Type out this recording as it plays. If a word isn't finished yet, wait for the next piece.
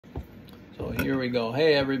here we go.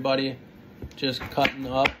 Hey everybody, just cutting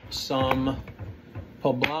up some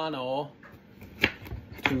poblano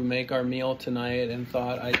to make our meal tonight, and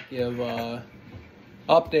thought I'd give a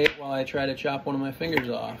update while I try to chop one of my fingers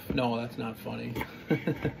off. No, that's not funny.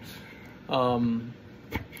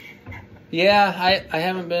 Yeah, I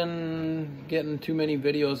haven't been getting too many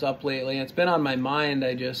videos up lately. It's been on my mind.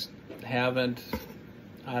 I just haven't,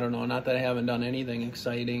 I don't know, not that I haven't done anything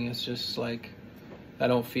exciting. It's just like, I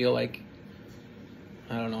don't feel like,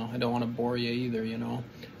 I don't know, I don't want to bore you either, you know.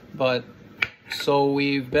 But, so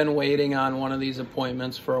we've been waiting on one of these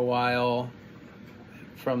appointments for a while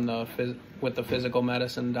from with the physical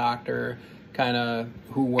medicine doctor, kind of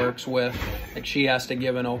who works with, like she has to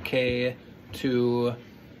give an okay to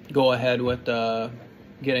go ahead with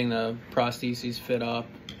getting the prostheses fit up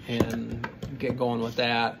and get going with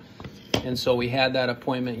that. And so we had that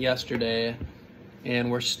appointment yesterday,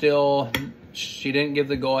 and we're still, she didn't give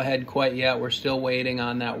the go-ahead quite yet. We're still waiting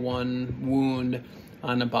on that one wound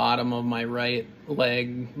on the bottom of my right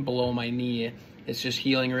leg below my knee. It's just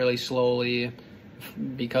healing really slowly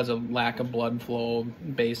because of lack of blood flow,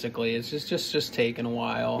 basically. It's just taking a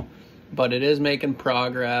while, but it is making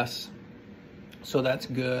progress. So that's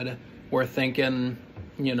good. We're thinking,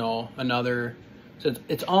 you know, so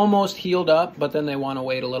it's almost healed up, but then they want to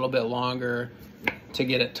wait a little bit longer to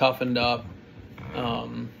get it toughened up,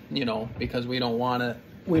 you know, because we don't want it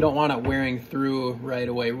wearing through right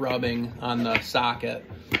away, rubbing on the socket.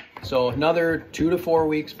 So another 2 to 4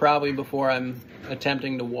 weeks probably before I'm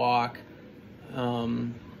attempting to walk.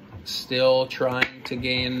 Still trying to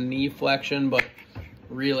gain knee flexion, but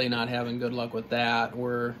really not having good luck with that.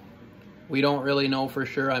 We don't really know for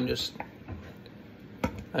sure. I'm just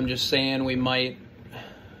saying we might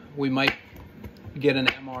get an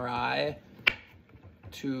MRI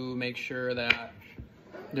to make sure that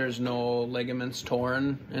there's no ligaments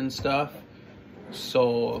torn and stuff.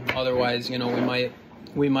 So otherwise, you know,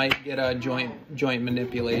 we might get a joint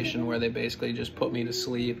manipulation where they basically just put me to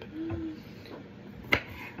sleep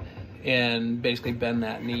and basically bend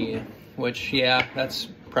that knee, which, yeah, that's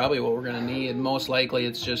probably what we're gonna need. Most likely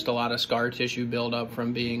it's just a lot of scar tissue buildup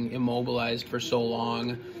from being immobilized for so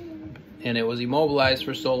long. And it was immobilized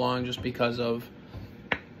for so long just because of,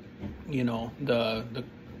 you know, the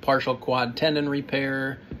partial quad tendon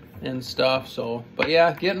repair and stuff. So, but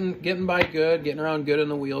yeah, getting by good, getting around good in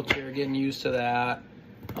the wheelchair, getting used to that.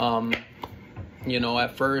 You know,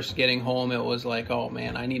 at first getting home, it was like, oh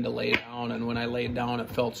man, I need to lay down. And when I laid down, it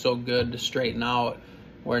felt so good to straighten out,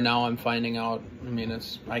 where now I'm finding out, I mean,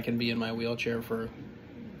 I can be in my wheelchair for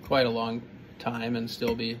quite a long time and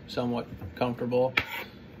still be somewhat comfortable.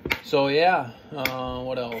 So yeah,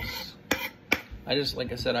 what else?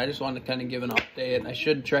 Like I said, I just wanted to kind of give an update. I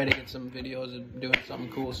should try to get some videos of doing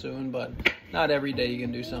something cool soon, but not every day you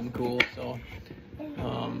can do something cool. So,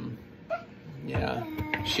 yeah,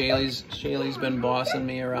 Shaylee's been bossing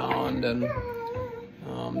me around, and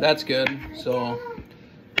that's good. So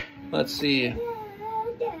let's see.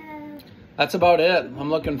 That's about it.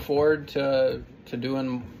 I'm looking forward to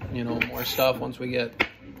doing, you know, more stuff once we get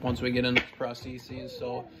into prostheses.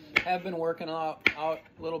 So I have been working out a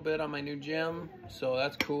little bit on my new gym, so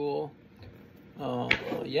that's cool.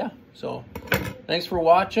 Yeah, so thanks for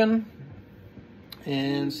watching,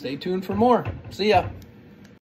 and stay tuned for more. See ya.